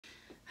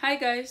Hi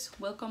guys,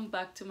 welcome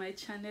back to my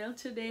channel.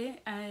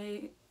 Today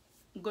I'm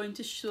going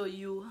to show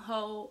you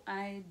how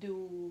I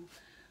do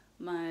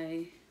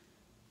my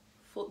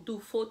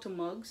photo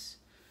mugs.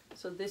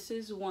 So this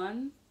is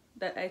one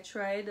that I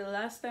tried the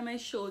last time. I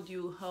showed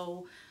you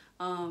how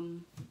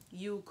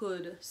you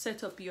could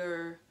set up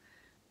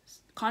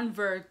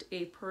convert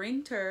a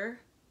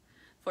printer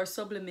for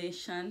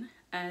sublimation,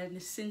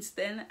 and since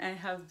then I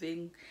have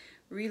been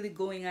really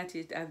going at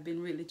it. I've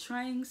been really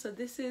trying. So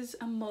this is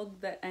a mug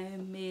that I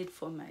made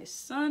for my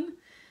son.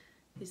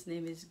 His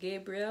name is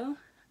Gabriel,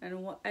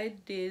 and what I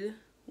did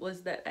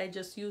was that I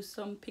just used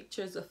some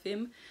pictures of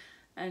him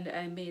and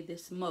I made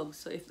this mug.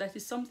 So if that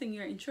is something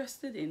you're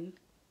interested in,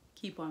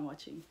 keep on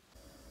watching.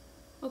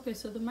 Okay,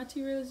 so the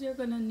materials you're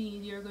going to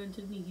need your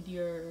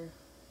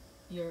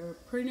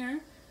printer.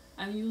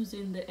 I'm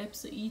using the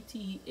Epson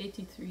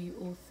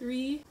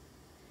ET8303.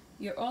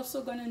 You're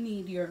also going to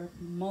need your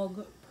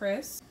mug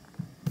press.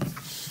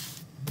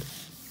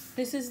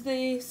 This is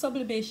the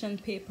sublimation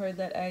paper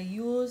that I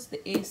use,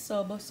 the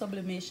A-Sub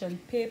sublimation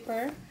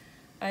paper.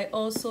 I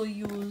also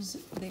use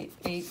the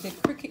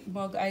Cricut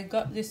mug. I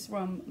got this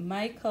from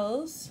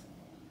Michael's.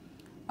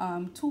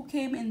 Two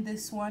came in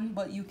this one,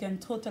 but you can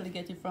totally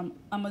get it from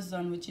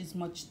Amazon, which is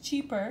much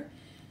cheaper.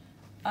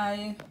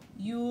 I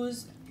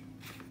use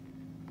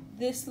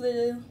this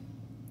little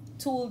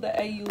tool that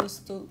I use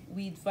to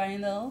weed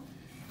vinyl.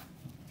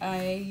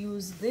 I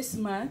use this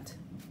mat.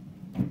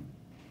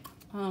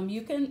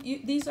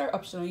 These are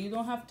optional, you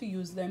don't have to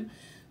use them,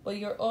 but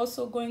you're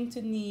also going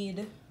to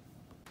need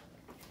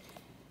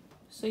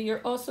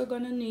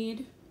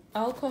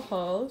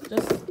alcohol.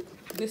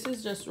 This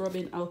is just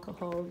rubbing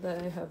alcohol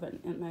that I have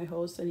in my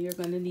house, and you're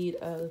going to need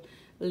a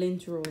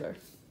lint roller.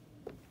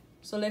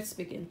 So let's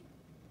begin.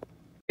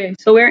 Okay,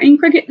 so we're in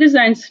Cricut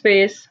Design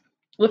Space.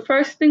 The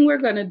first thing we're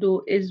going to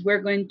do is we're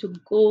going to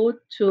go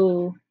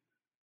to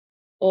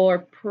our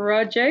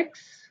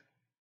projects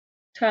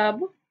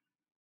tab,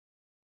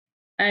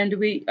 and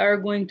we are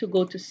going to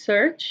go to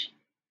search,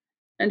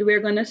 and we're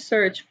going to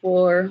search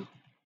for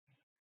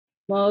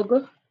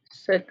mug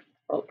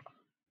setup.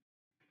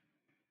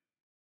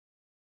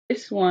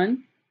 This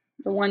one,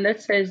 the one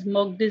that says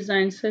mug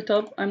design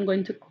setup, I'm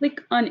going to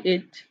click on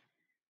it,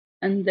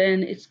 and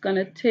then it's going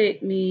to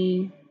take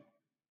me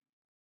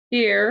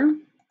here.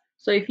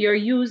 So if you're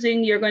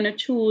going to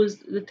choose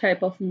the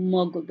type of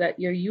mug that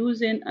you're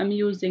using. I'm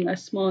using a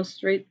small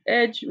straight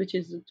edge, which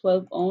is a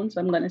 12 ounce.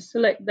 I'm going to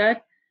select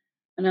that,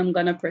 and I'm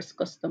going to press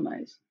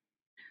customize.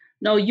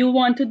 Now you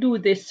want to do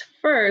this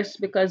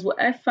first, because what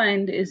I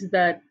find is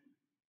that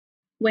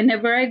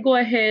whenever I go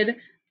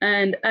ahead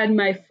and add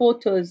my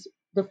photos,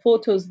 the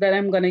photos that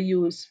I'm going to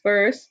use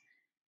first,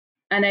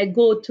 and I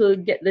go to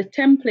get the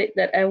template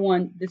that I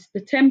want,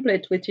 the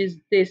template, which is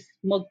this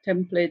mug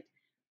template,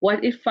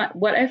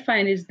 what I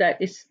find is that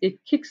it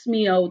kicks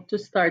me out to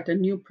start a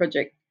new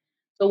project.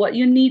 So what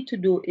you need to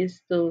do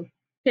is to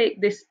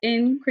take this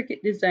in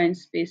Cricut Design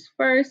Space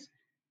first,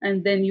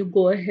 and then you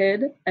go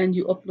ahead and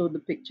you upload the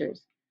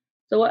pictures.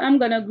 So what I'm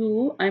gonna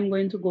do, I'm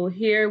going to go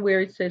here where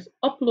it says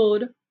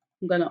upload.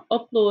 I'm gonna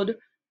upload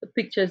the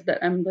pictures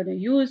that I'm gonna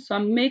use. So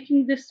I'm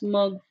making this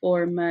mug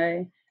for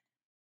my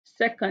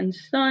second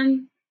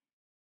son,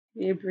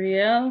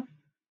 Gabriel,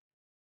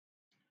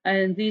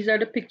 and these are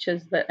the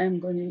pictures that I'm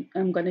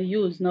gonna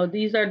use. Now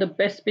these are the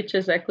best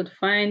pictures I could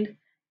find,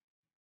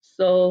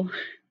 so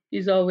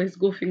he's always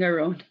goofing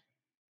around.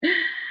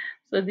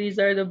 So these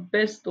are the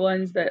best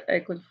ones that I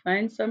could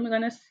find. So I'm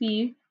gonna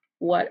see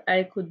what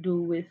I could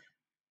do with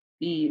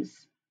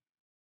these.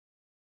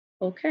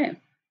 Okay.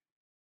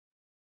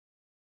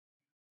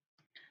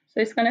 So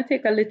it's gonna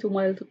take a little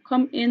while to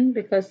come in,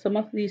 because some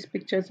of these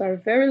pictures are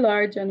very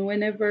large, and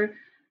whenever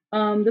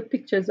the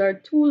pictures are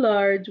too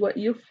large, what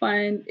you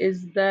find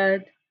is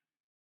that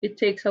it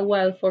takes a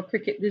while for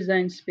Cricut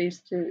Design Space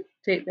to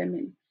take them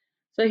in.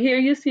 So here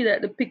you see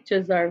that the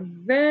pictures are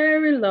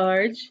very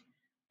large,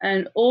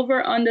 and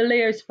over on the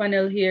layers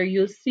panel here,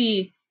 you'll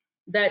see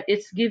that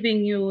it's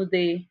giving you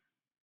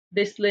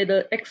this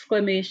little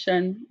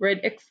exclamation, red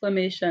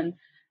exclamation,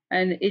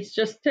 and it's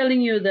just telling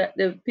you that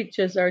the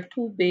pictures are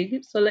too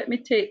big. So let me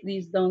take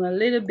these down a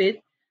little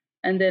bit,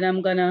 and then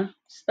I'm gonna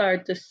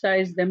start to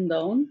size them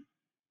down.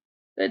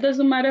 So it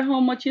doesn't matter how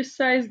much you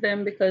size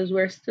them, because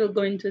we're still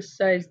going to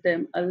size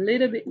them a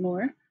little bit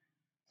more.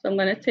 So I'm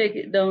going to take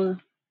it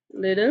down a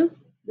little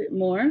bit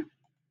more.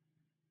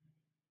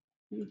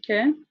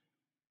 Okay.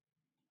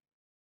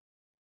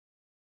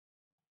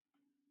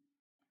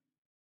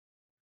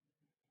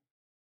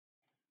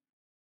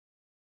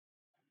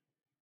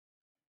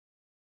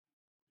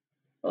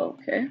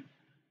 Okay.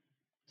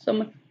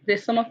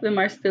 Some of them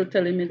are still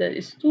telling me that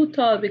it's too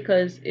tall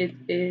because it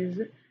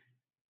is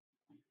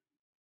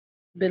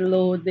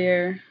below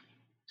their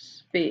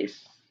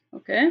space.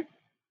 Okay.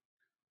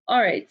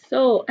 All right.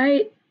 So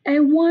I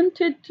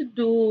wanted to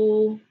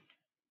do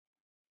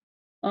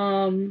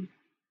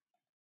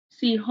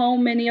see how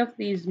many of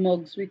these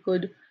mugs we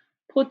could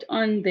put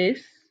on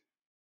this,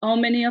 how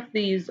many of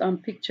these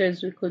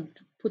pictures we could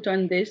put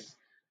on this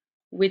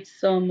with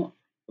some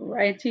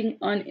writing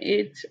on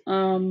it.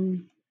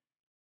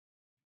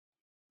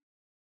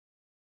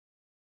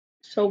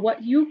 So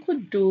what you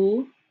could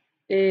do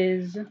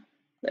is,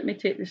 let me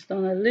take this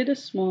down a little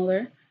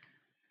smaller.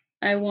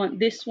 I want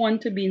this one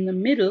to be in the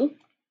middle.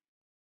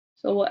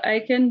 So what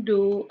I can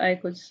do, I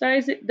could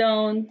size it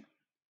down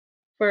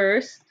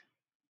first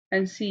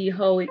and see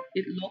how it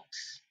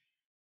looks,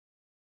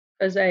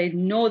 because I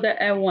know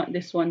that I want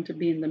this one to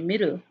be in the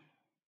middle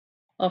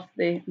of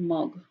the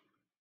mug.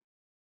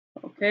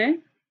 Okay,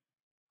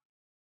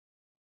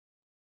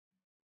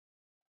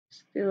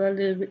 still a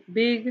little bit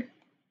big.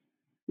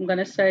 I'm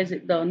gonna size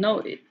it down.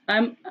 Now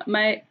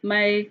my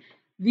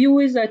view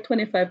is at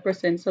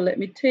 25%, so let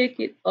me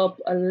take it up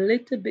a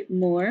little bit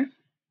more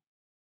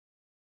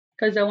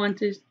because I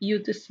want you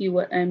to see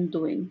what I'm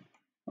doing.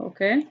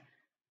 Okay,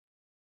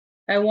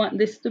 I want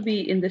this to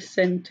be in the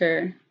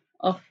center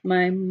of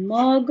my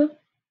mug.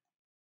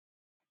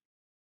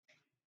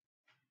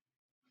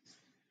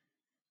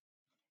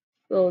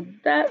 So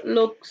that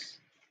looks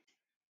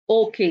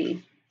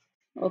okay.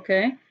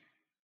 Okay,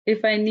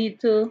 if I need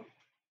to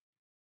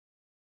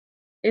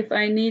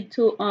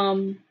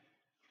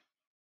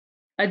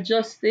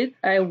adjust it,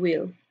 I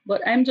will.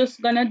 But I'm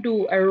just gonna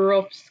do a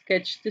rough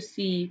sketch to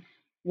see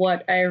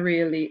what I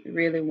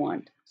really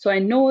want. So I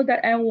know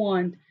that I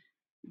want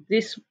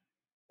this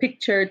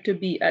picture to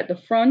be at the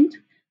front.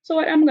 So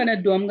what I'm gonna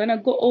do, I'm gonna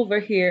go over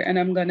here and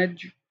I'm gonna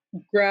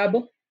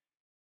grab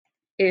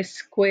a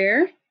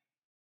square,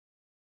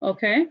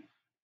 okay?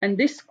 And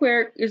this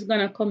square is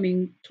gonna come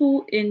in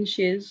 2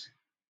 inches,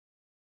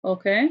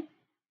 okay?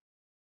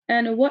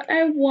 And what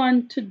I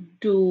want to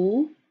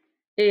do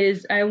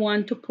is I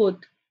want to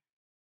put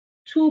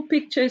 2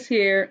 pictures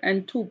here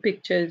and 2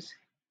 pictures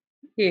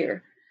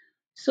here.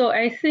 So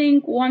I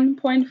think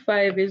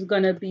 1.5 is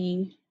gonna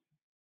be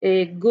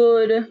a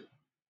good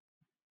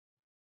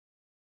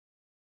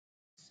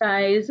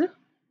size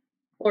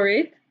for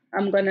it.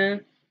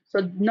 So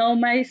now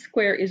my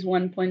square is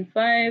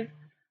 1.5,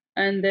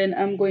 and then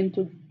I'm going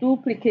to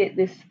duplicate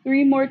this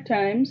 3 more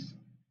times,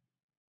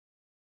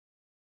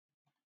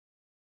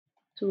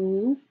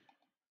 2,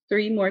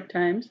 3 more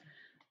times,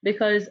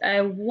 because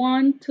I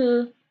want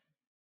to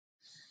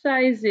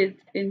size it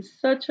in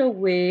such a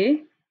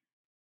way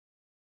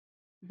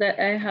that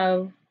I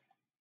have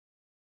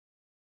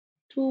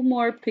 2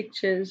 more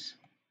pictures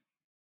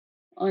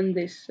on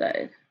this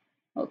side,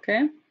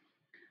 okay?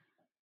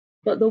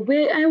 But the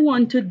way I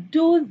want to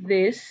do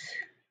this,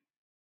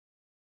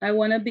 I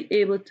want to be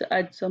able to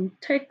add some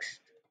text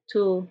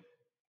to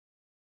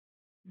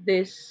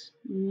this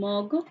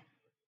mug.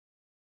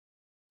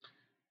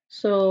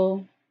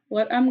 So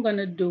what I'm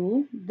gonna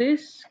do,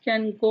 this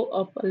can go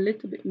up a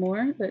little bit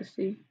more. Let's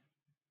see.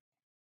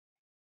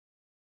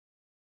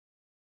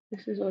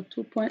 This is a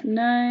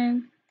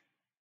 2.9,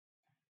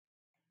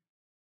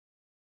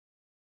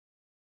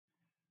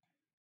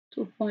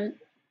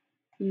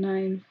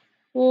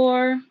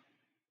 2.94.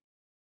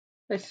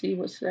 Let's see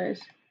what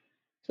size.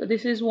 So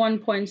this is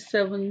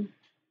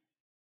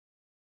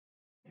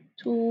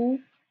 1.72.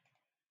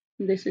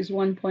 This is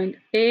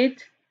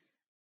 1.8.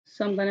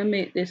 So I'm gonna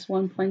make this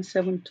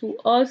 1.72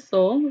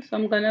 also. So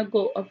I'm gonna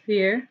go up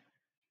here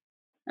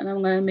and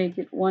I'm gonna make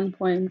it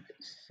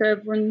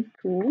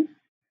 1.72.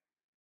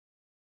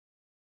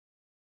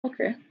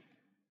 Okay.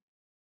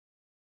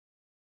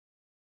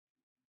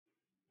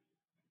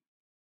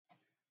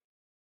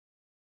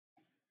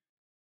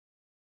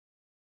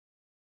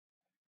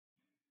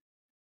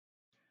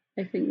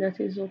 I think that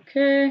is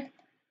okay.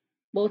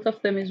 Both of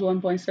them is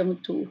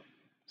 1.72.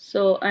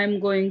 So I'm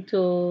going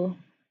to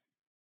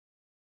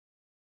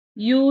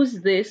use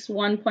this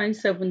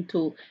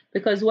 1.72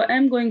 because what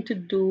I'm going to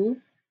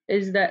do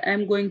is that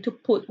I'm going to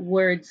put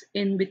words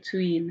in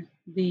between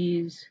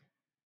these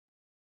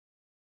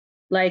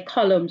like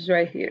columns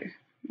right here.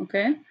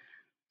 Okay.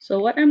 So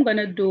what I'm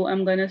gonna do,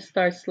 I'm gonna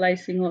start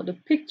slicing out the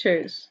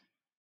pictures.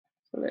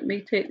 So let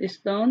me take this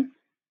down.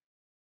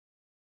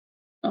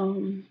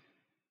 So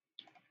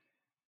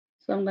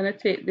I'm gonna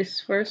take this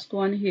first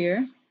one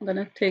here. I'm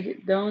gonna take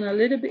it down a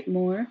little bit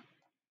more.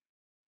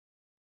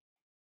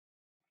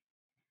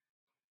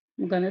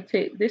 I'm gonna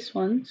take this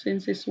one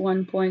since it's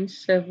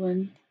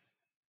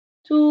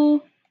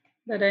 1.72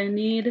 that I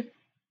need.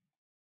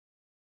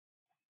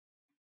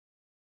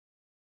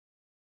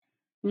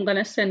 I'm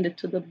gonna send it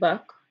to the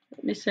back.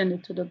 Let me send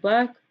it to the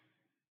back.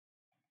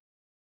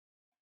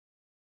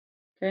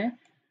 Okay,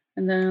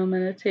 and then I'm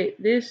gonna take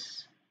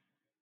this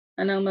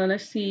and I'm gonna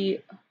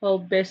see how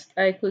best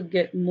I could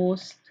get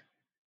most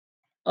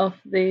of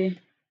the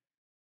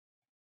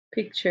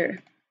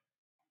picture.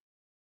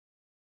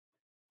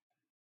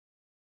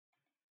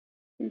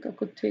 I think I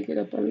could take it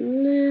up a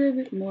little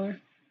bit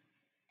more.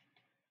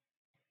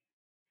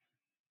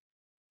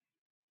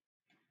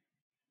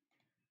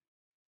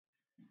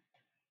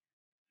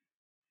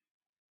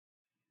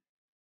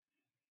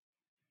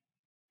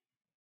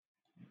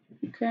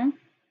 Okay, I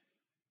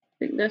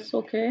think that's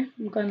okay.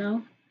 I'm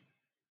gonna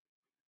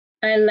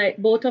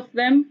highlight both of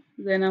them.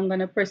 Then I'm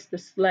gonna press the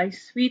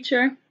slice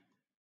feature.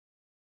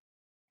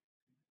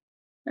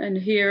 And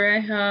here I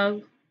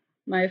have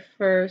my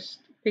first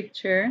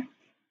picture.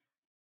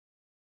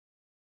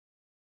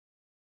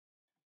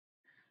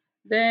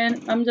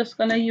 Then I'm just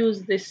gonna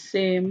use this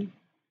same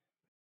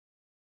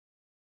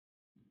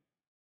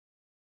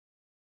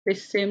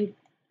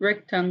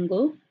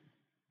rectangle,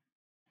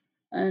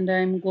 and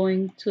I'm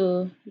going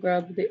to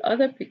grab the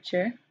other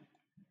picture.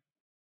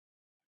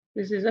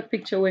 This is a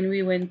picture when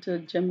we went to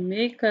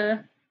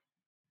Jamaica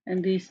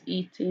and he's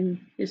eating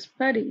his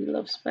patty. He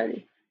loves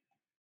patty.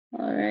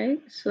 All right,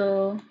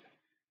 so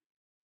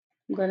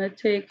I'm gonna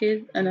take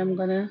it and I'm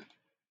gonna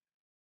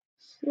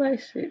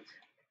slice it.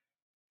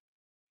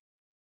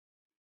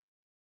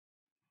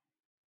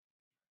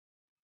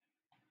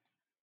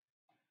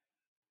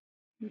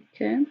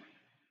 Okay.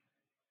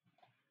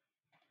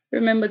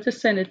 Remember to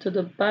send it to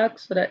the back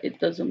so that it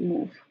doesn't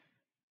move.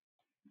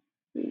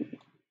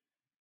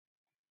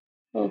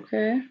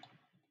 Okay.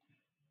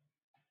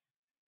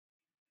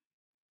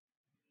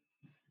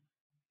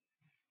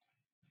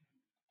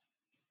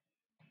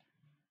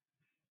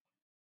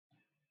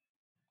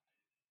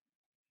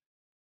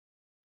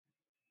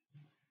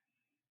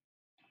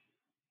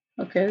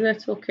 Okay,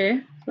 that's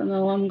okay. So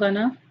now I'm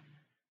gonna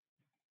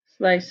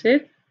slice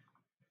it.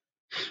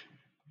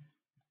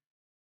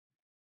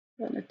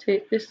 I'm gonna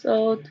take this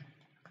out.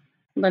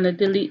 I'm gonna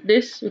delete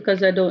this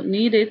because I don't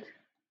need it.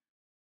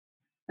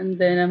 And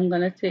then I'm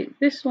gonna take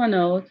this one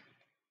out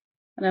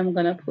and I'm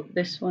gonna put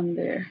this one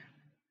there.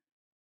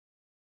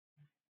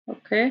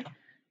 Okay.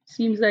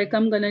 Seems like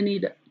I'm gonna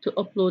need to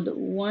upload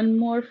one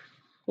more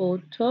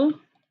photo.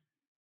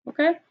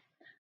 Okay.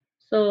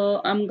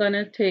 So I'm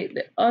gonna take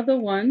the other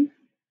one,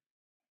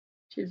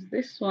 which is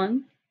this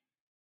one.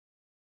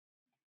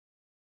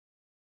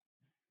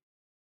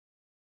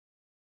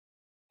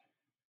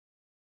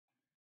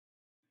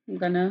 I'm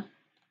gonna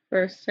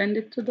first send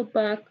it to the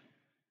back.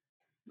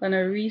 I'm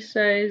gonna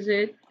resize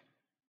it.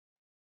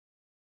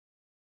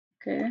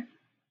 Okay.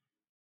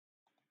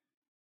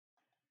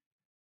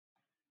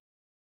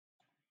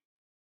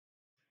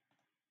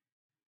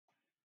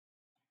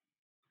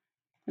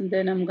 And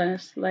then I'm gonna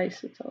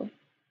slice it out.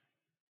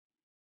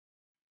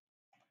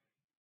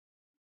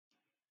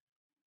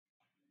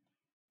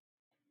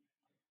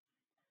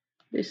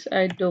 This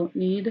I don't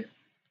need.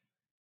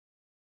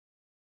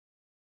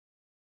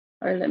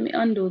 All right, let me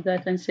undo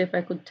that and see if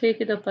I could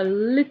take it up a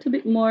little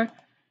bit more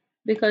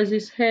because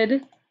his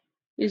head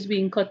is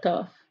being cut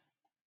off.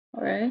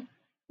 All right.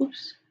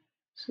 Oops.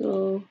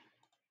 So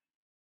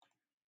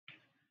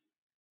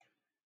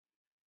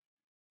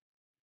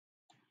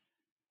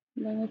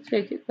I'm gonna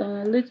take it down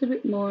a little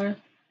bit more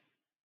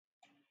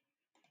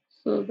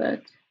so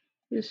that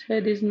his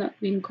head is not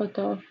being cut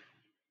off.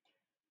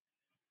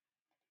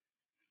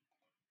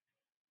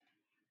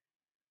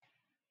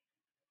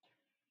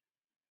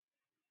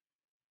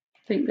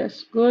 I think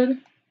that's good.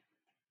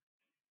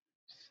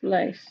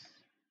 Slice.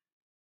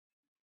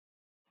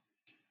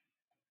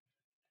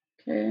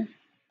 Okay.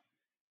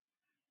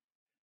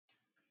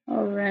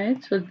 All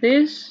right. So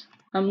this,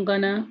 I'm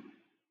gonna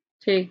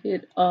take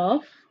it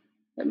off.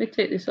 Let me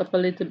take this up a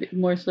little bit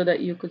more so that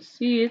you could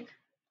see it.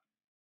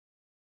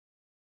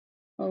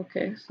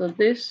 Okay, so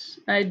this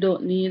I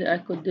don't need. I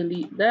could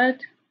delete that.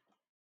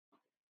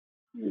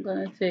 I'm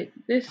gonna take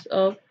this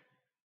up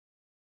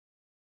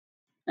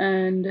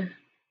and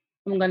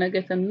I'm gonna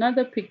get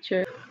another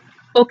picture.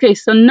 Okay,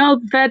 so now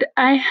that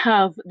I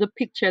have the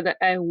picture that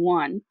I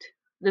want,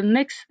 the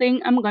next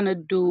thing I'm gonna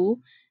do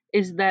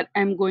is that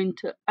I'm going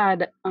to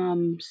add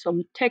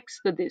some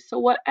text to this. So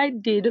what I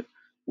did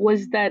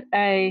was that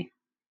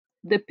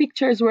the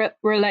pictures were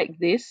like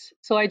this,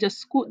 so I just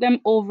scoot them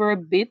over a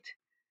bit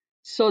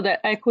so that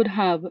I could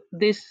have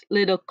this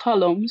little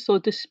column, so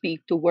to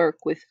speak, to work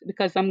with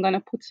because I'm gonna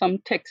put some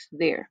text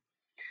there.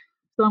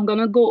 So I'm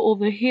gonna go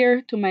over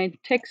here to my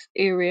text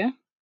area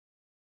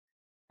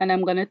and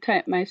I'm gonna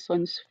type my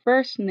son's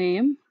first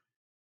name.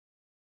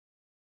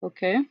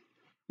 Okay,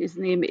 his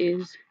name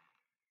is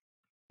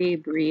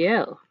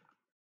Gabriel.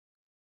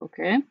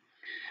 Okay,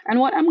 and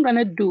what I'm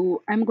gonna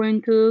do, I'm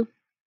going to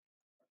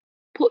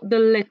put the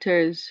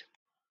letters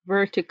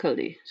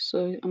vertically.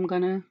 So I'm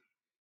gonna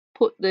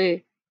put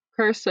the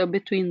cursor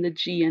between the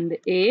G and the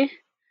A,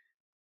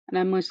 and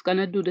I'm just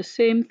gonna do the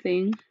same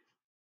thing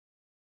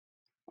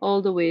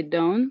all the way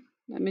down.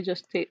 Let me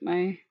just take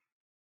my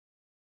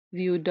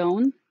view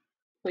down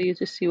for you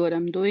to see what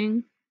I'm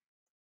doing.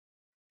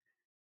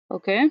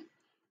 Okay,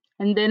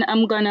 and then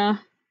I'm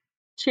gonna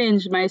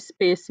change my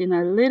spacing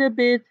a little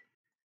bit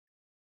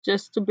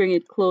just to bring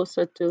it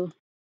closer to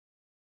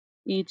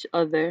each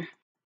other.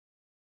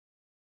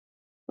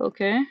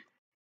 Okay,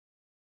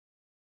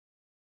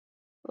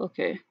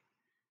 okay,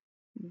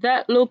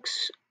 that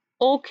looks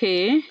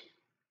okay.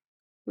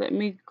 Let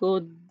me go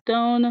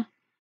down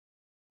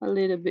a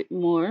little bit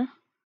more.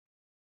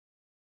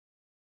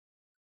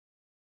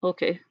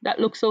 Okay,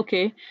 that looks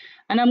okay.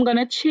 And I'm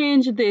gonna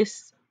change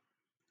this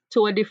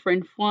to a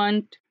different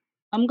font.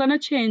 I'm gonna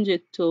change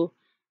it to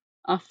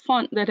a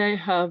font that I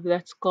have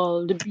that's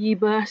called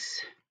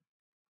Bebas.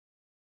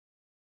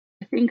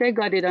 I think I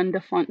got it on the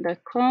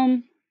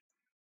font.com.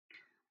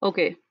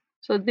 Okay,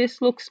 so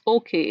this looks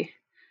okay.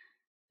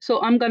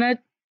 So I'm gonna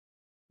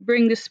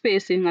bring the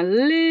spacing a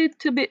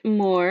little bit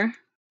more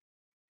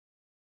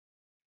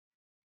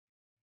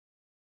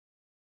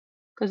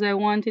because I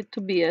want it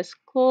to be as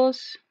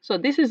close. So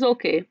this is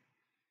okay.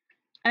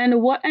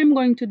 And what I'm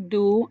going to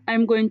do,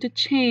 I'm going to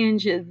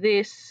change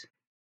this.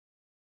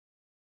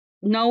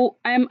 Now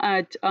I'm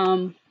at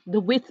the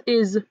width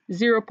is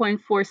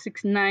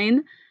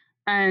 0.469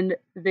 and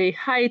the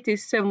height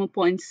is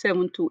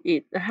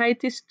 7.728. The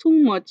height is too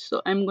much,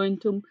 so I'm going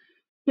to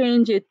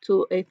change it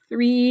to a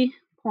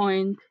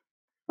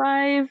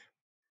 3.5.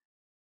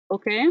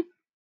 Okay,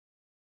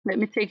 let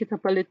me take it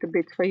up a little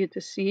bit for you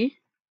to see.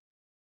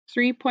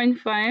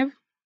 3.5,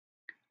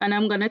 and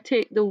I'm gonna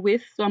take the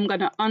width, so I'm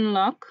gonna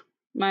unlock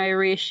my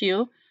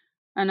ratio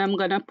and I'm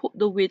gonna put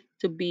the width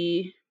to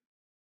be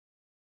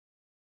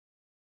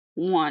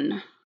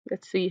 1.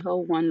 Let's see how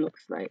 1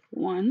 looks like.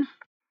 1.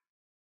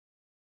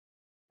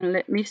 And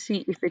let me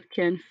see if it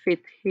can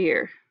fit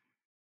here.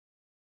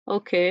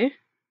 Okay.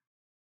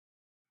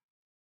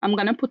 I'm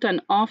gonna put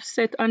an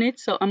offset on it,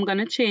 so I'm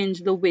gonna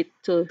change the width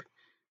to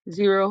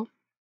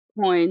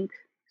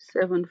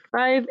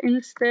 0.75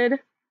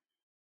 instead.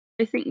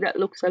 I think that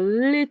looks a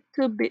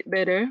little bit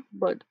better,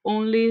 but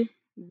only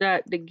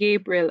that the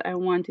Gabriel, I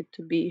want it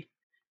to be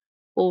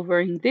over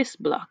in this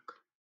block.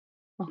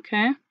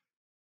 Okay.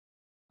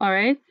 All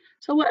right.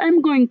 So what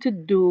I'm going to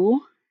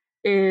do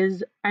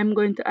is I'm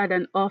going to add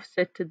an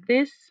offset to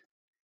this,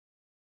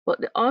 but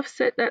the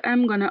offset that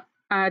I'm gonna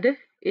add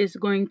is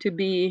going to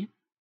be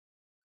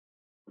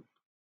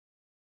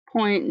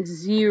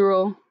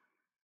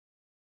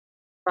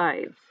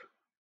 0.05.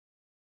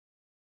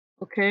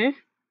 Okay.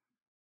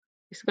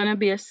 It's gonna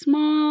be a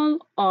small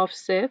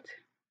offset.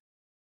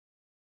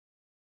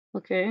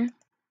 Okay.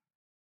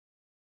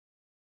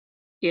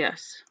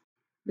 Yes.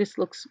 This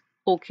looks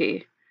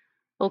okay.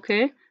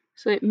 Okay.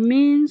 So it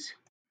means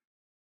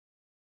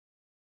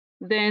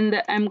then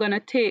that I'm gonna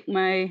take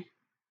my,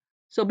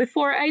 so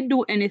before I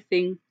do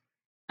anything,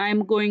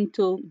 I'm going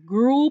to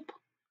group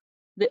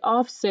the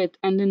offset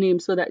and the name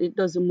so that it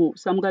doesn't move.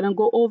 So I'm gonna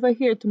go over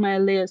here to my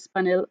layers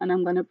panel and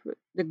I'm gonna put,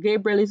 the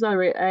Gabriel is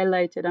already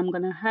highlighted. I'm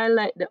gonna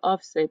highlight the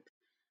offset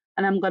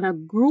and I'm gonna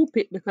group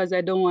it because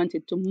I don't want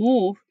it to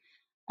move.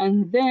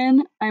 And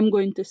then I'm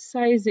going to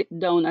size it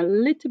down a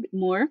little bit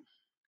more.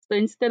 So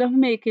instead of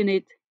making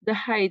it the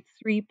height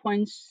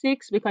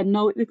 3.6, because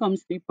now it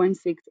becomes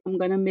 3.6, I'm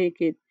gonna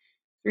make it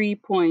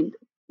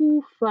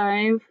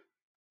 3.25.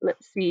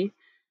 Let's see.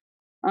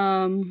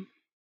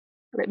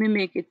 Let me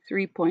make it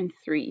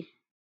 3.3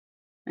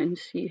 and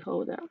see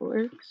how that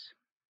works.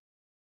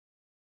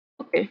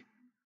 Okay,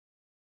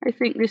 I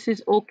think this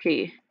is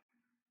okay.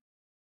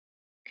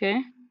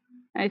 Okay,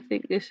 I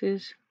think this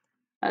is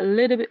a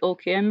little bit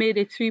okay. I made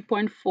it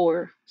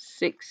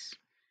 3.46.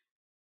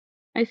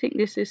 I think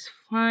this is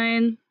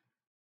fine.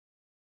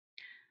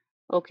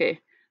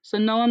 Okay, so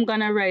now I'm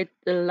gonna write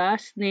the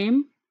last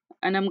name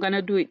and I'm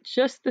gonna do it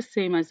just the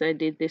same as I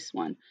did this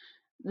one.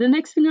 The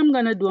next thing I'm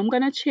gonna do, I'm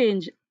gonna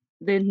change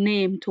the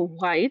name to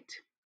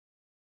white.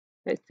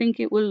 I think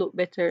it will look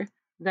better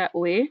that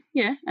way.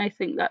 Yeah, I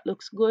think that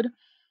looks good.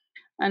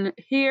 And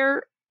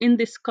here in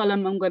this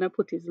column, I'm gonna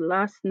put his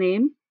last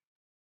name.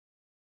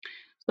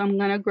 So I'm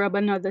gonna grab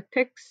another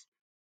text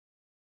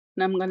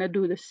and I'm gonna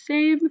do the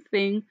same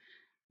thing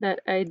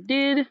that I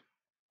did.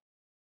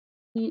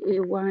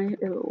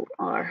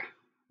 Paylor.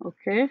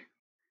 Okay,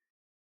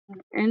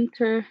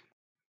 enter,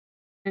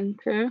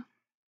 enter,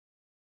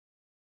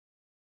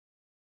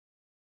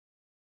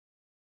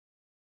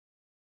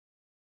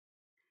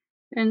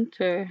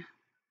 enter,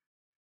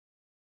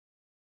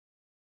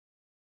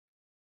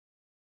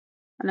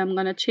 and I'm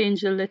gonna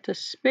change the letter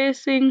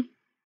spacing.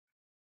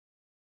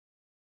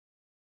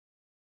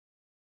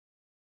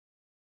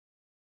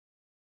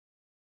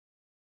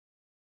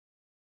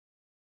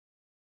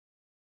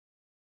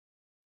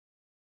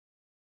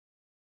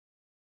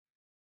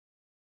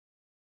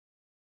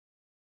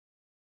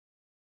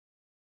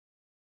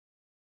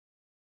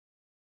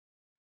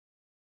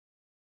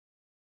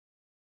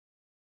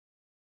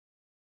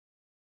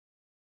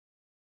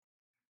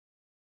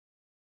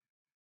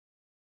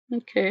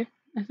 Okay,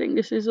 I think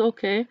this is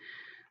okay.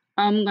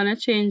 I'm gonna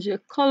change the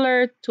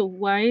color to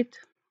white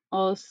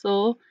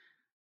also,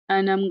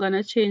 and I'm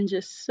gonna change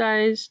the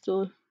size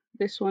to,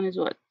 this one is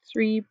what,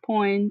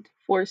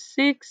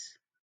 3.46.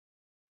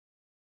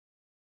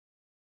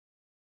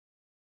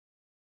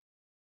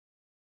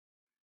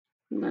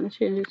 I'm gonna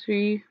change it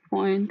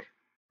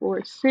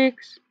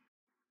 3.46.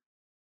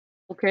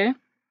 Okay,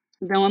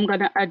 now I'm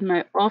gonna add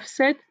my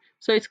offset.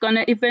 So it's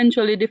gonna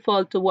eventually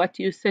default to what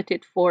you set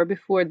it for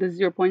before the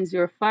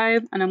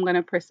 0.05, and I'm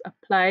gonna press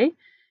apply.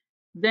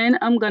 Then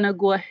I'm gonna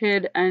go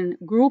ahead and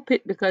group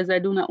it because I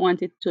do not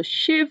want it to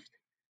shift.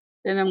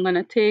 Then I'm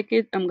gonna take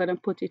it, I'm gonna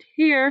put it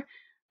here,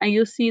 and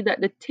you see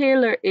that the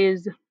tailor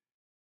is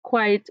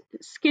quite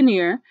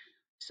skinnier.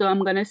 So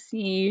I'm gonna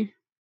see,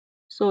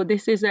 so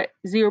this is at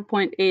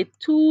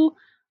 0.82.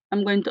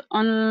 I'm going to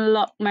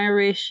unlock my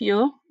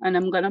ratio and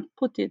I'm gonna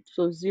put it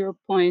to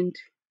 0.82.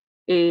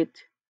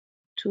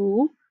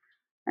 2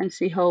 and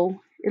see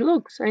how it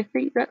looks. I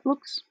think that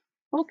looks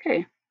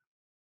okay.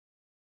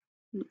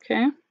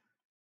 Okay.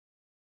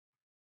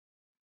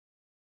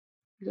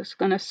 Just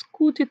gonna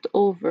scoot it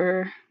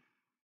over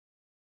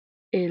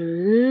a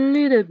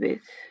little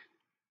bit.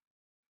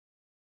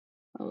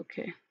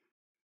 Okay.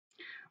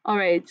 All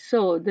right,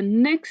 so the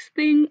next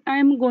thing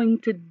I'm going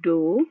to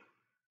do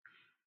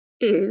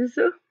is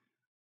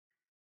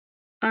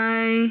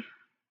I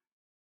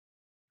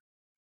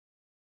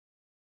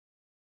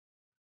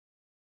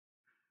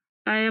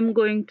am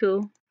going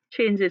to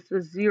change it to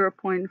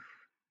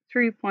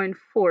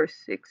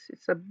 0.3.46.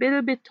 It's a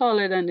bit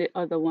taller than the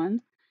other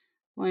one.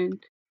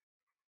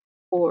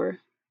 0.46.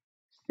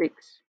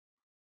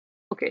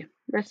 Okay,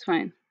 that's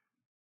fine.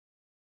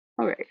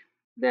 All right,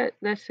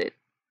 that's it.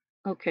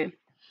 Okay.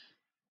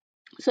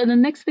 So the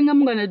next thing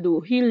I'm gonna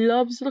do, he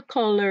loves the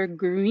color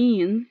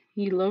green.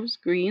 He loves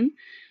green.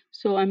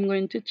 So I'm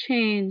going to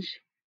change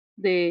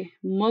the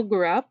mug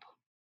wrap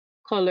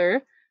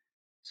color.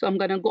 So I'm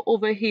gonna go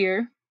over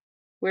here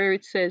where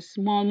it says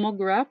small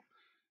mug wrap.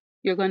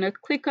 You're gonna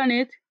click on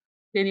it,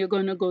 then you're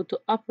gonna go to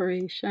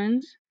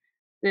operations.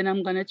 Then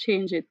I'm gonna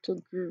change it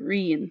to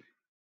green.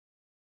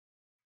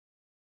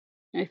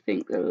 I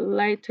think the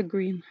lighter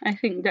green. I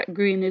think that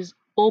green is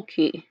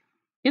okay.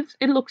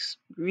 It looks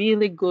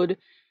really good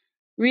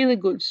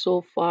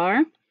so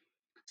far.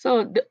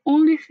 So the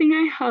only thing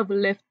I have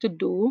left to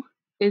do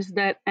is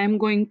that I'm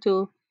going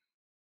to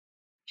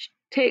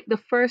take the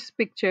first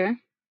picture,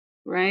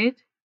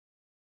 right?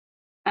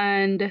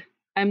 And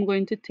I'm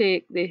going to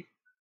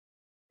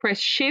press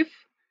shift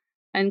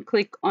and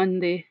click on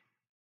the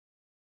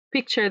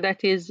picture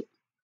that is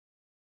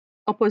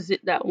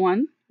opposite that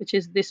one, which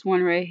is this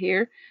one right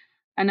here.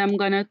 And I'm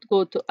gonna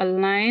go to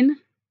align.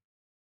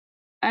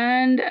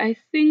 And I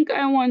think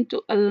I want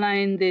to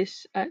align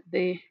this at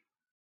the,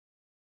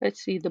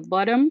 let's see, the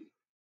bottom.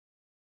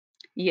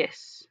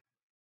 Yes.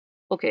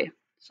 Okay,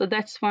 so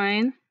that's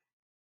fine.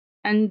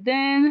 And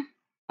then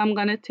I'm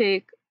gonna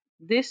take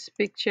this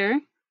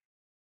picture,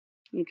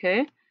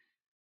 okay,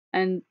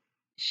 and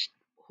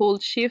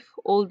hold shift,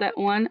 hold that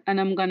one, and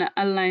I'm gonna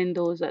align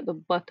those at the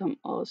bottom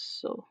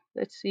also.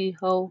 Let's see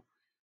how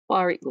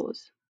far it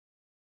goes.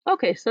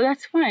 Okay, so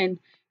that's fine.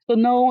 So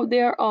now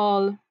they're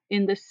all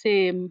in the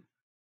same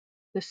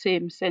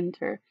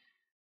center.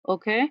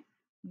 Okay,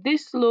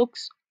 this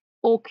looks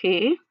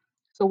okay.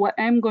 So what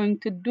I'm going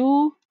to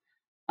do,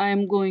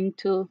 I'm going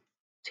to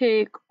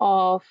take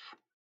off,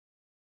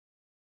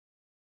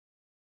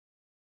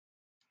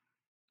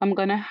 I'm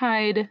gonna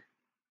hide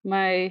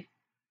my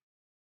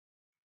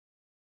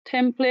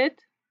template,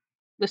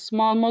 the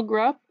small mug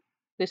wrap,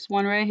 this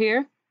one right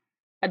here.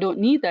 I don't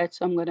need that,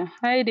 so I'm gonna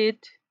hide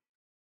it,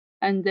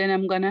 and then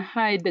I'm gonna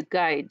hide the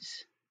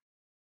guides.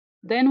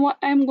 Then what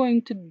I'm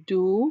going to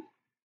do,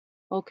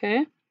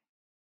 okay,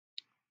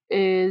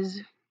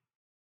 is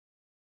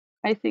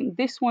I think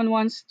this one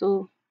wants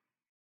to,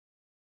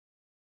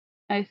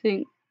 I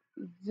think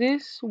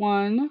this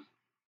one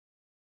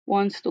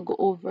wants to go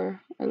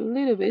over a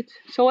little bit.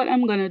 So what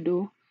I'm gonna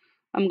do,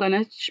 I'm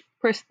gonna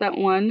press that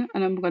one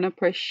and I'm gonna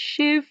press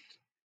shift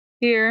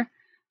here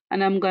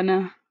and I'm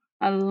gonna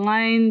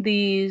align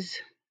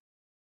these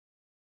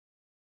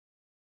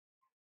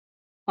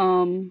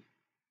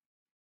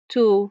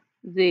to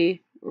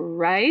the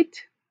right,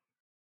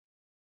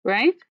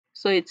 right?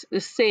 So it's the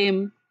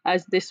same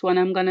as this one.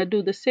 I'm gonna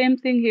do the same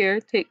thing here.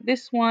 Take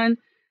this one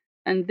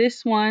and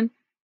this one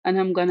and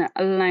I'm gonna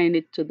align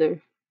it to the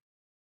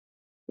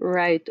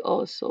right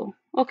also.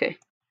 Okay,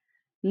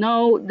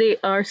 now they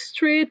are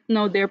straight,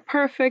 now they're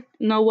perfect.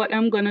 Now what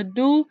I'm gonna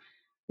do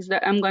is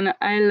that I'm gonna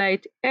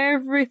highlight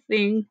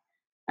everything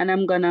and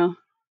I'm gonna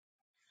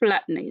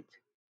flatten it.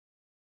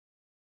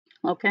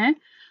 Okay,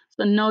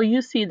 so now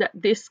you see that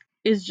this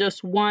is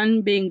just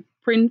one being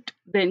print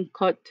then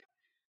cut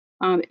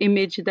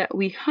image that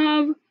we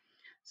have.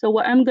 So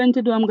what I'm going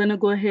to do, I'm gonna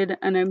go ahead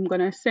and I'm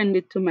gonna send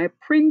it to my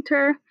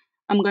printer.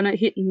 I'm gonna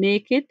hit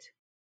make it.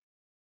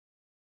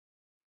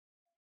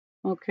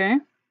 Okay,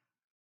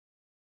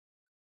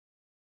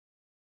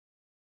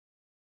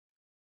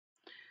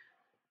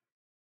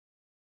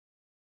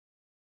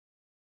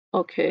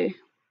 okay,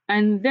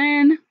 and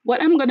then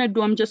what I'm gonna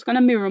do, I'm just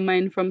gonna mirror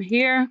mine from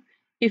here.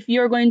 If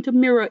you're going to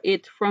mirror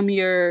it from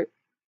your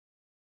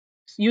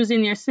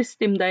using your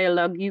system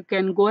dialog, you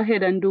can go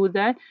ahead and do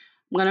that.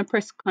 I'm gonna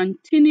press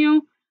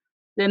continue,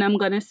 then I'm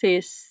gonna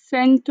say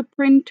send to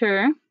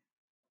printer.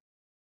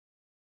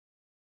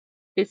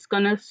 It's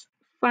gonna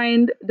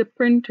find the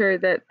printer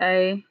that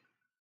I'm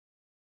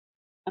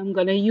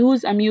gonna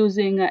use. I'm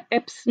using a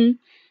Epson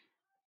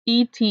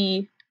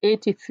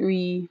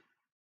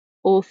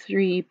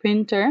ET8303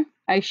 printer.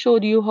 I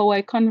showed you how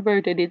I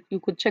converted it. You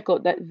could check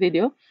out that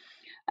video.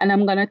 And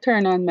I'm gonna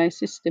turn on my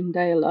system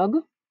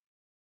dialog.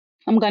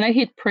 I'm gonna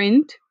hit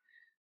print.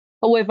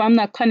 However, I'm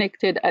not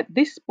connected at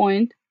this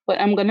point, but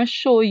I'm gonna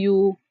show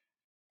you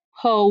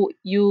how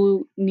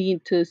you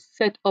need to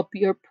set up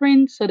your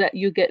print so that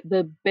you get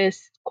the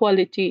best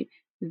quality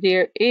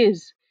there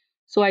is.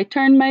 So I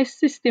turn my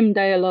system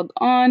dialog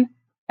on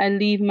I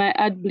leave my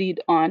add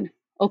bleed on.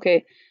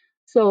 Okay,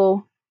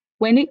 so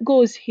when it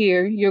goes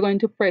here, you're going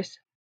to press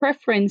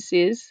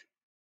preferences,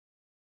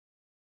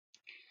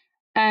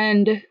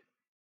 and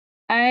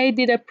I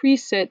did a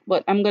preset,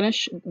 but I'm gonna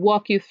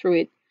walk you through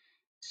it.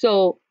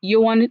 So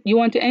you want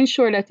to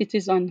ensure that it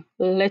is on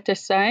letter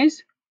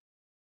size,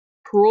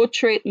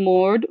 portrait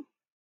mode.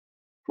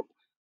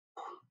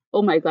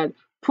 Oh my God,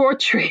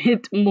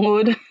 portrait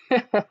mode.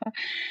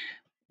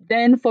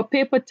 Then for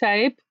paper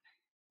type,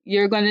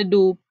 you're gonna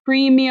do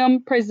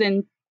premium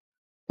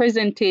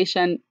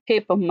presentation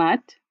paper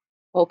matte.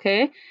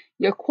 Okay,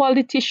 your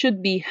quality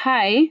should be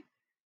high.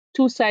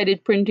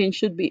 Two-sided printing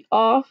should be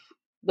off.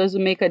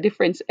 Doesn't make a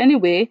difference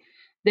anyway.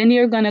 Then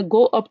you're gonna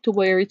go up to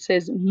where it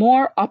says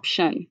more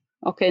option.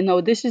 Okay,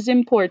 now this is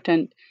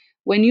important.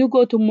 When you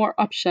go to more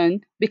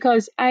option,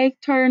 because I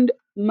turned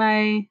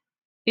my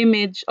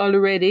image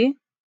already,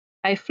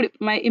 I flipped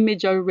my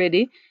image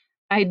already,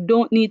 I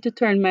don't need to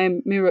turn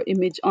my mirror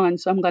image on.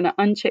 So I'm gonna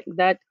uncheck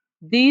that.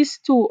 These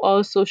two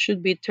also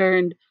should be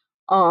turned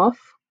off.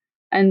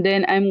 And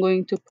then I'm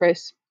going to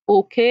press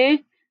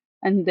OK.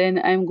 And then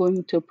I'm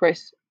going to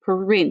press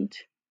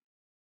print.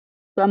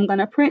 So I'm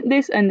gonna print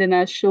this, and then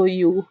I'll show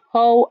you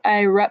how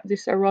I wrap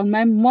this around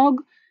my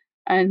mug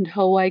and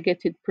how I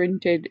get it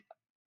printed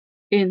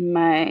in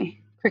my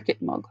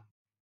Cricut mug.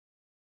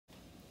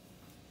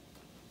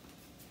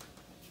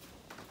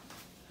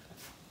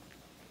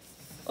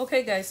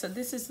 Okay guys, so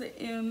this is the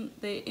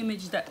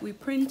image that we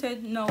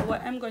printed. Now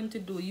what I'm going to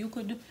do, you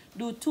could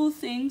do two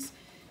things.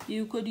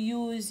 You could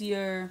use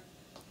your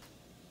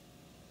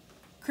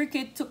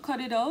Cricut to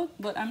cut it out,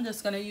 but I'm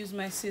just gonna use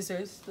my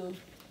scissors to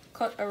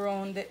cut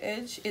around the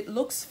edge. It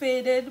looks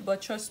faded,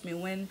 but trust me,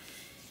 when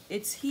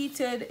it's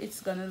heated,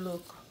 it's gonna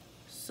look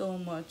so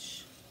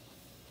much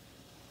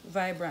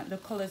vibrant. The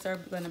colors are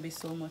gonna be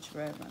so much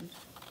vibrant.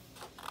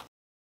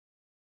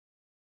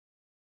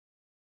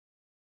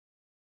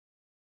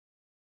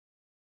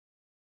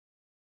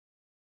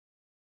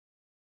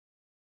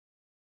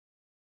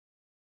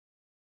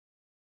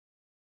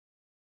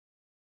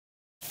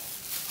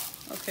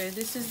 Okay,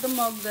 this is the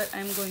mug that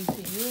I'm going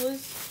to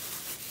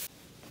use.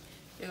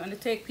 You're going to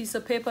take a piece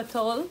of paper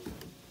towel.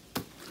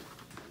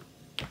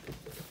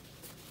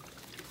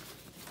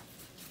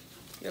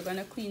 You're going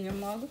to clean your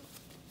mug.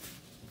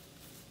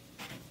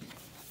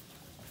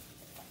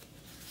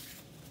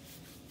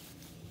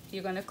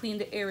 You're going to clean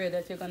the area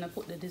that you're going to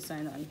put the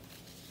design on.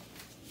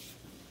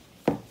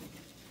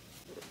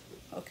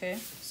 Okay,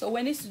 so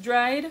when it's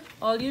dried,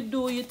 all you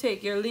do, you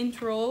take your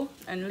lint roll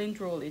and lint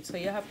roll it. So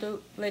you have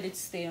to let it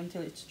stay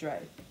until it's dry.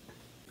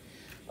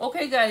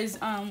 Okay guys,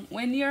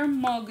 when your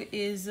mug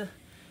is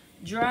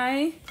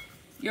dry,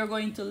 you're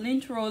going to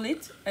lint roll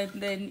it, and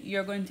then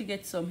you're going to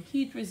get some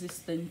heat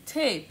resistant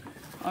tape.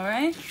 All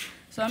right,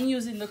 so I'm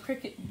using the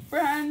Cricut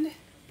brand,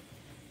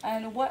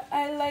 and what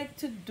I like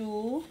to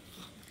do,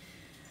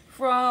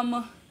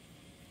 from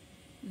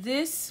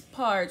this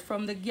part,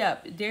 from the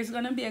gap, there's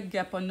gonna be a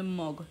gap on the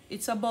mug.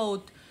 It's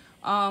about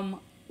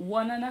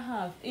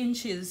 1.5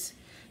 inches.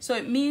 So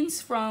it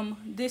means from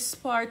this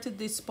part to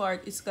this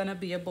part, it's gonna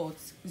be about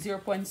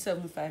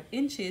 0.75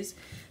 inches.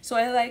 So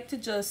I like to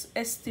just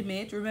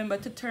estimate. Remember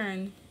to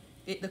turn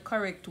it the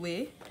correct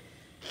way.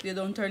 If you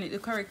don't turn it the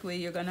correct way,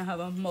 you're gonna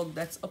have a mug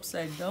that's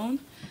upside down.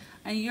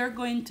 And you're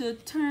going to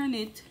turn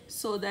it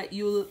so that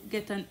you'll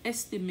get an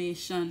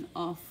estimation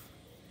of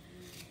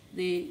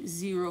the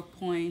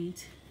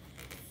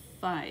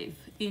 0.5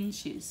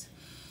 inches.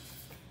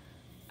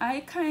 I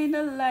kind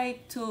of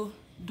like to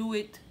do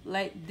it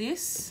like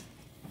this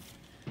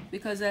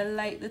because I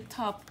like the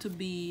top to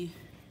be,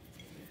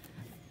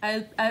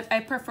 I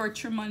prefer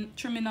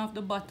trimming off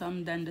the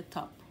bottom than the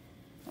top.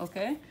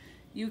 Okay,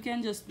 you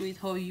can just do it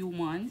how you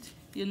want.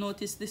 You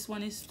notice this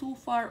one is too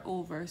far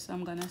over, so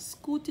I'm gonna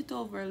scoot it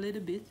over a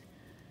little bit,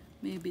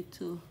 maybe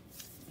to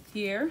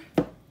here.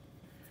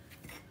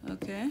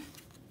 Okay,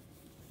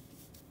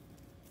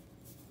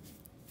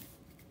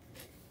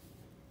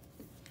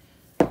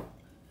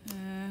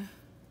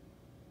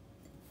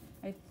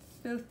 I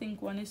still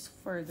think one is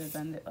further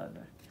than the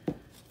other.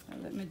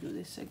 Let me do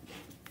this again.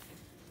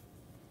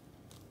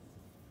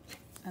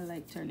 I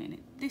like turning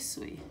it this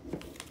way.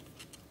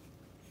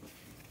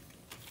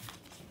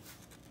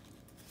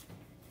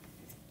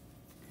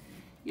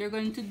 You're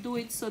going to do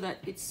it so that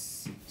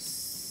it's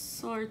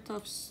sort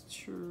of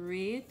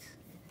straight.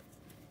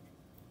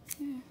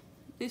 Yeah,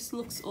 this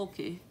looks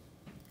okay.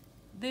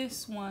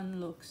 This one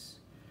looks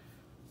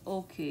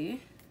okay.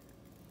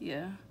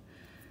 Yeah.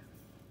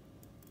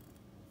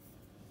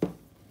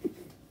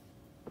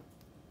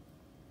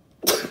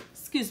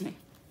 Excuse me.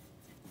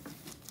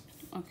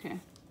 Okay.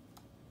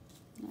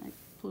 Like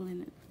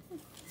pulling it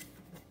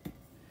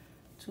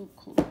too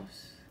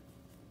close.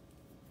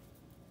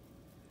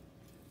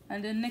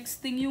 And the next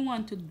thing you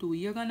want to do,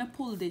 you're gonna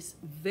pull this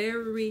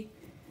very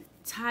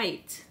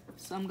tight.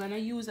 So I'm gonna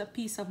use a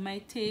piece of my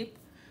tape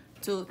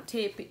to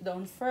tape it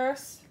down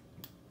first.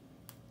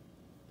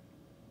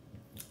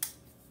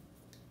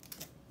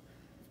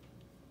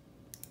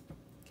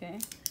 Okay,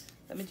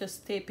 Let me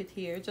just tape it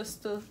here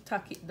just to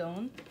tack it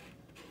down.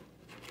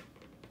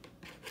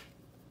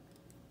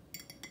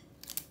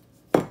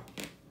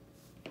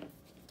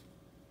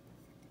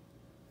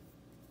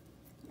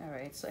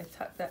 Alright, so I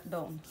tack that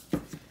down.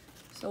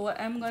 So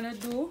what I'm gonna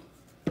do,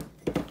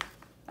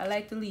 I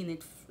like to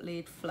lay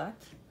it flat,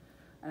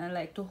 and I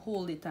like to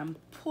hold it and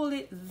pull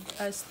it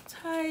as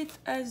tight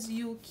as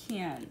you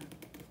can.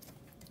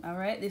 All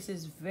right, this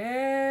is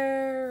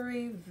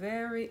very,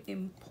 very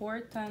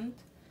important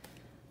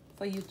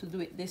for you to do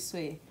it this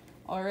way,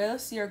 or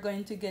else you're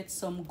going to get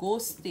some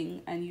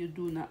ghosting, and you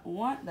do not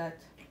want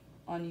that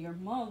on your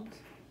mug.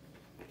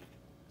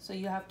 So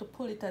you have to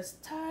pull it as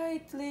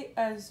tightly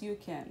as you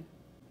can.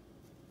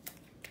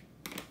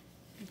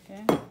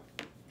 Okay,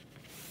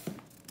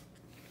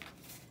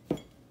 I'm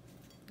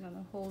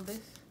gonna hold this,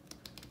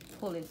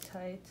 pull it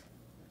tight.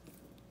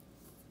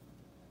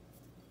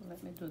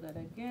 Let me do that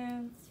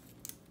again.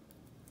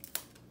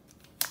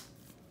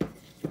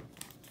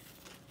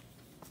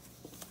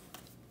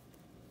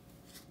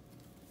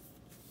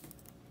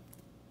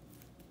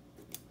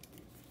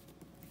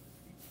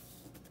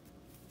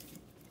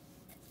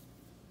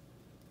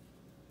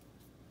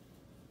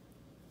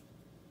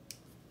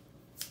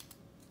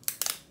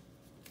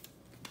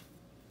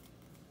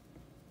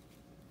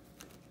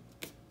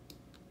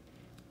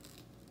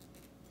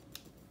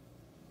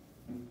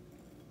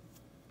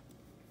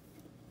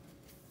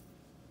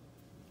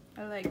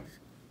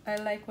 I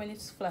like when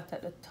it's flat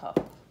at the top.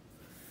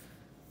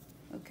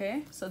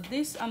 Okay, so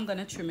this I'm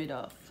gonna trim it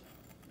off.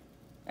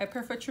 I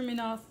prefer trim it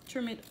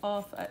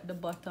off at the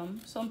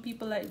bottom. Some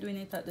people like doing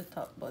it at the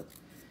top, but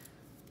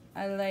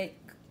I like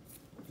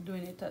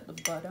doing it at the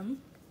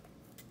bottom.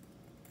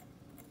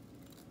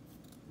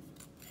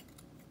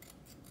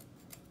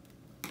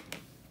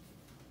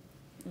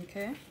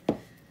 Okay,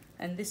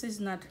 and this is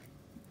not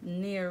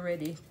near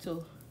ready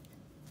to,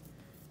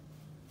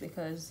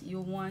 because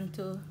you want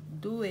to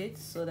do it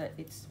so that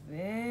it's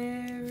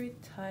very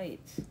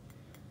tight.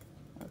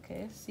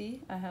 Okay, see,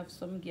 I have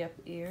some gap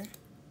here.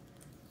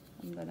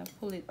 I'm gonna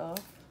pull it off,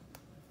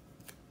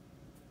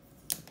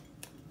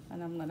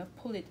 and I'm gonna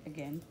pull it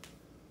again.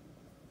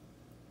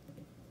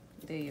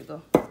 There you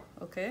go.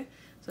 Okay,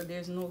 so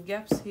there's no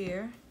gaps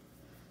here.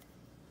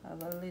 I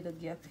have a little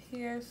gap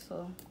here,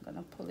 so I'm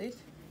gonna pull it.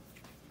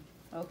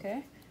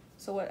 Okay,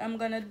 so what I'm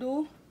gonna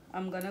do,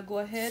 I'm gonna go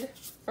ahead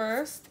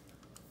first.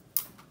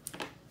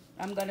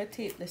 I'm gonna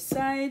tape the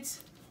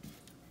sides.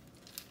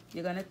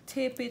 You're gonna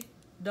tape it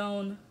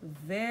down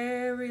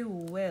very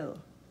well.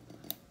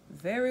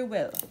 Very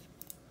well.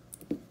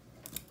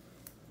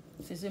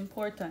 This is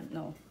important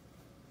now.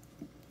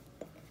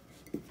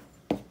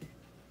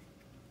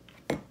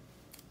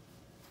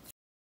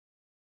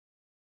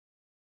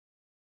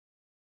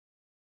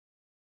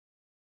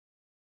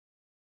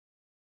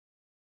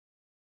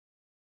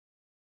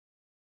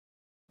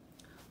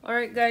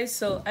 Alright guys,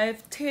 so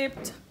I've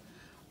taped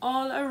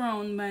all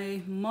around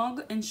my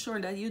mug. Ensure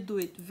that you do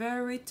it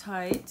very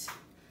tight.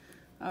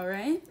 All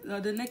right, now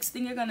the next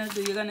thing you're gonna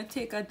do, you're gonna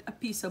take a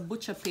piece of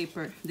butcher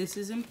paper. This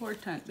is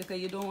important because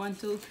you don't want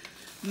to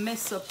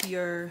mess up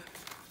your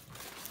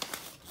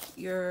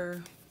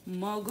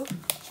mug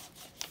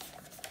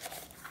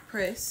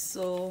press.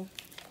 So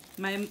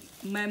my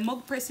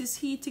mug press is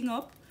heating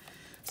up.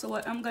 So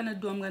what I'm gonna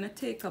do, I'm gonna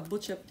take a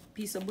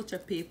piece of butcher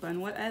paper,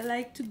 and what I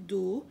like to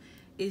do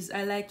is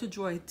I like to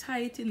draw it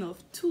tight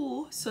enough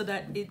too, so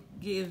that it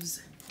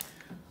gives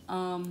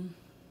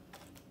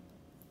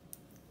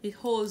it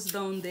holds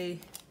down the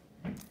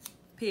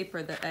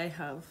paper that I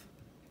have.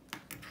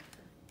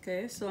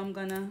 Okay, so I'm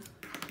gonna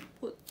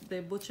put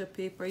the butcher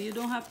paper. You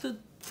don't have to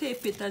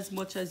tape it as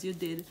much as you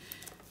did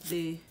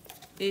the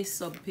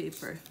A-sub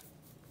paper.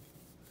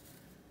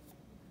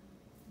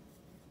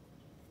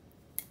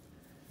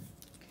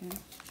 Okay,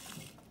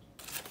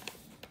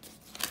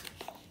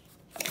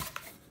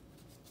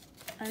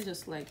 I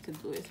just like to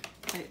do it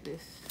like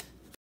this.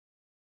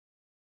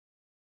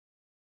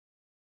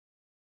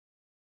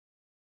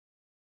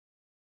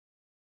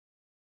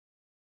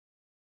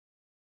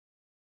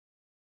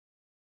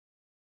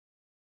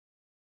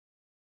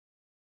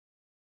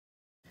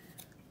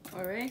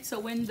 All right, so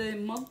when the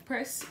mug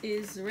press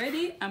is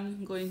ready,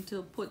 I'm going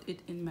to put it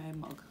in my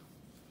mug.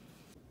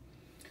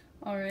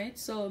 All right,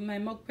 so my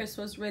mug press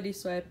was ready,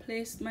 so I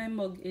placed my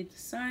mug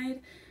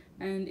inside,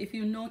 and if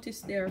you notice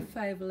there are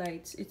 5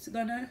 lights. It's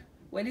gonna,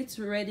 when it's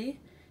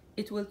ready,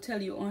 it will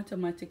tell you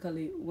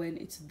automatically when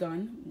it's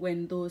done.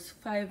 When those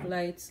 5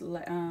 lights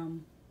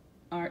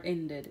are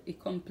ended, it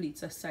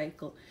completes a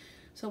cycle.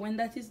 So when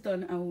that is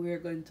done, we're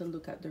going to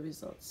look at the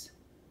results.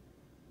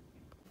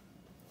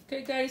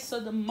 Okay guys, so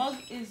the mug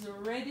is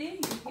ready.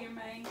 You hear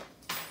my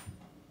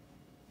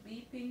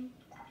beeping?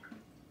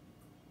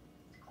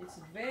 It's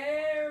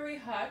very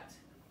hot.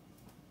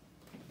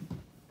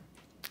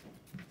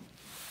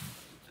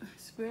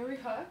 It's very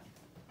hot.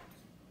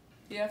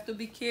 You have to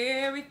be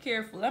very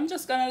careful. I'm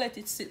just gonna let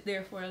it sit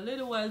there for a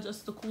little while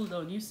just to cool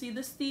down. You see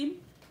the steam?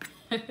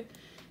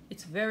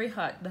 It's very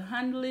hot. The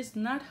handle is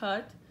not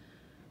hot,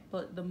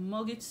 but the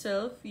mug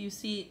itself, you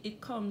see it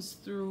comes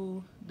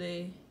through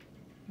the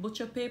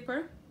butcher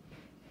paper.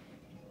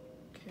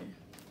 Okay.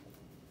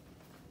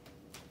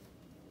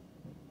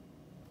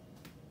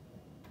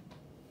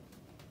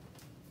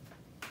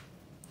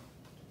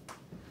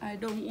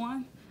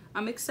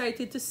 I'm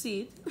excited to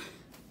see it.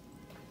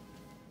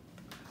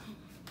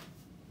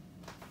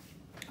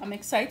 I'm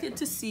excited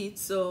to see it,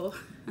 so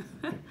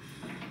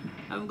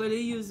I'm gonna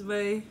use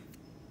my,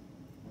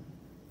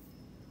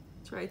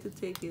 try to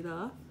take it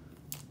off.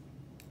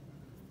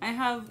 I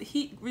have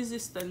heat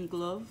resistant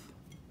glove,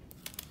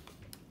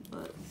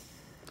 but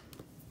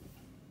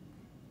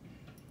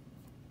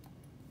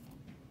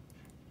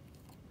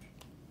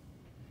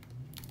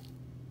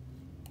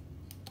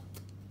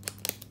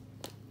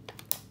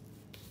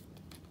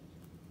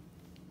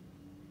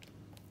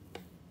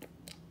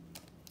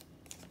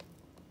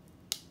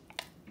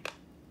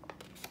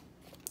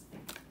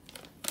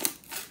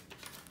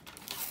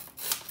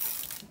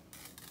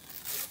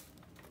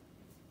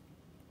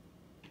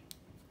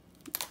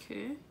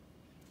okay.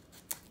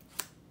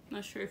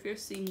 Not sure if you're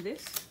seeing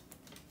this.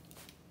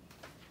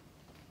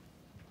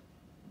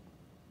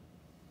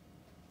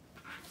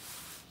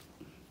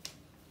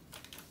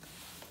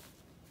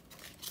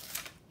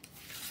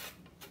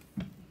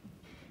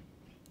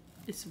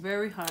 It's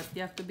very hot.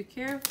 You have to be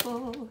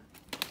careful.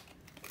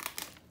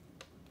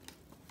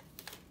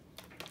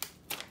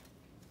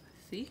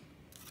 See?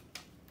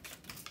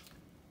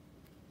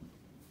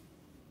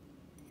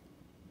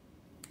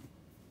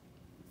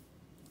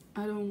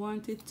 I don't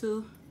want it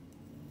to.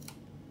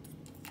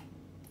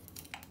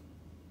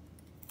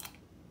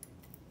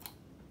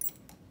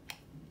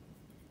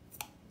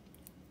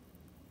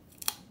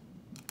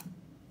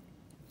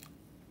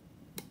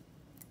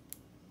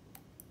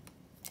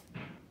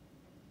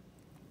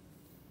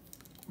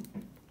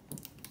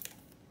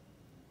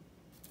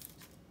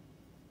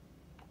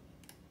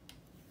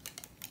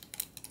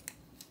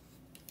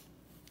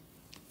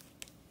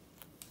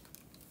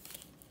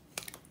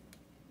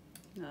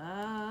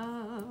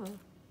 Ah.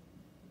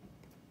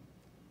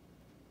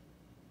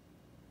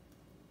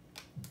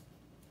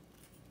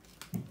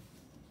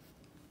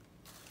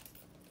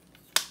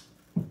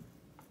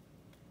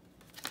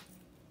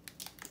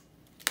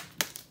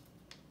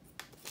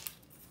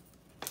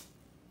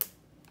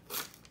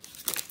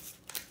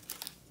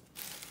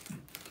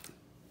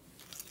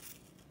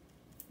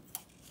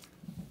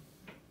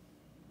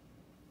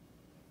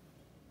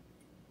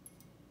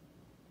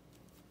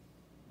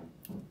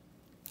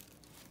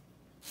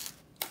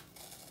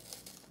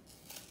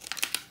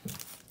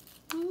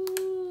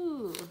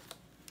 Ooh.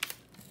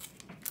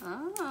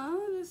 Ah,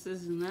 this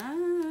is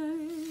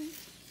nice.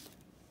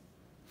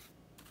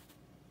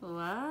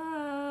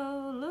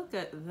 Wow, look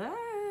at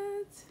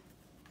that.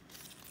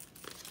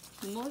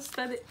 Most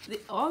of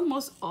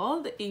almost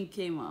all the ink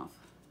came off.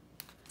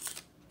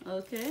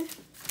 Okay.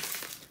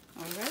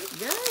 All right,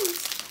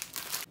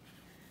 guys.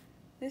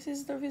 This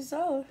is the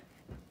result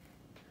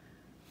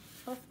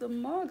of the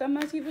mug. I'm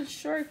not even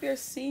sure if you're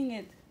seeing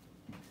it.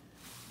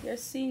 You're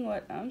seeing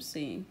what I'm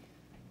seeing.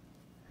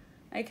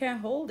 I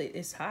can't hold it.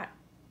 It's hot.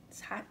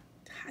 It's hot.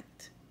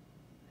 Hot.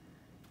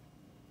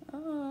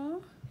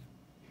 Oh.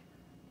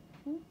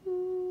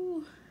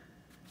 Ooh.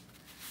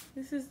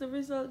 This is the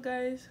result,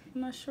 guys.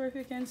 I'm not sure if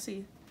you can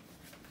see.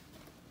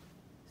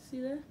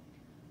 See that?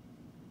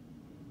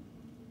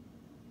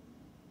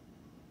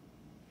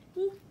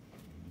 Ooh.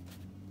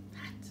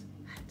 Hot,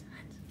 hot,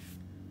 hot.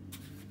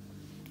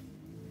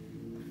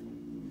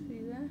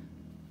 See that?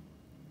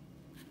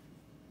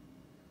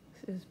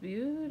 This is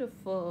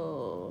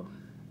beautiful.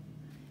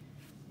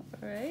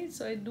 Alright,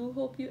 so I do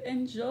hope you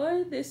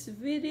enjoyed this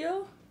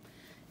video.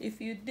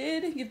 If you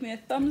did, give me a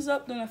thumbs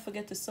up. Don't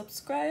forget to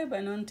subscribe.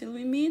 And until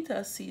we meet,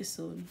 I'll see you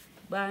soon.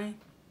 Bye.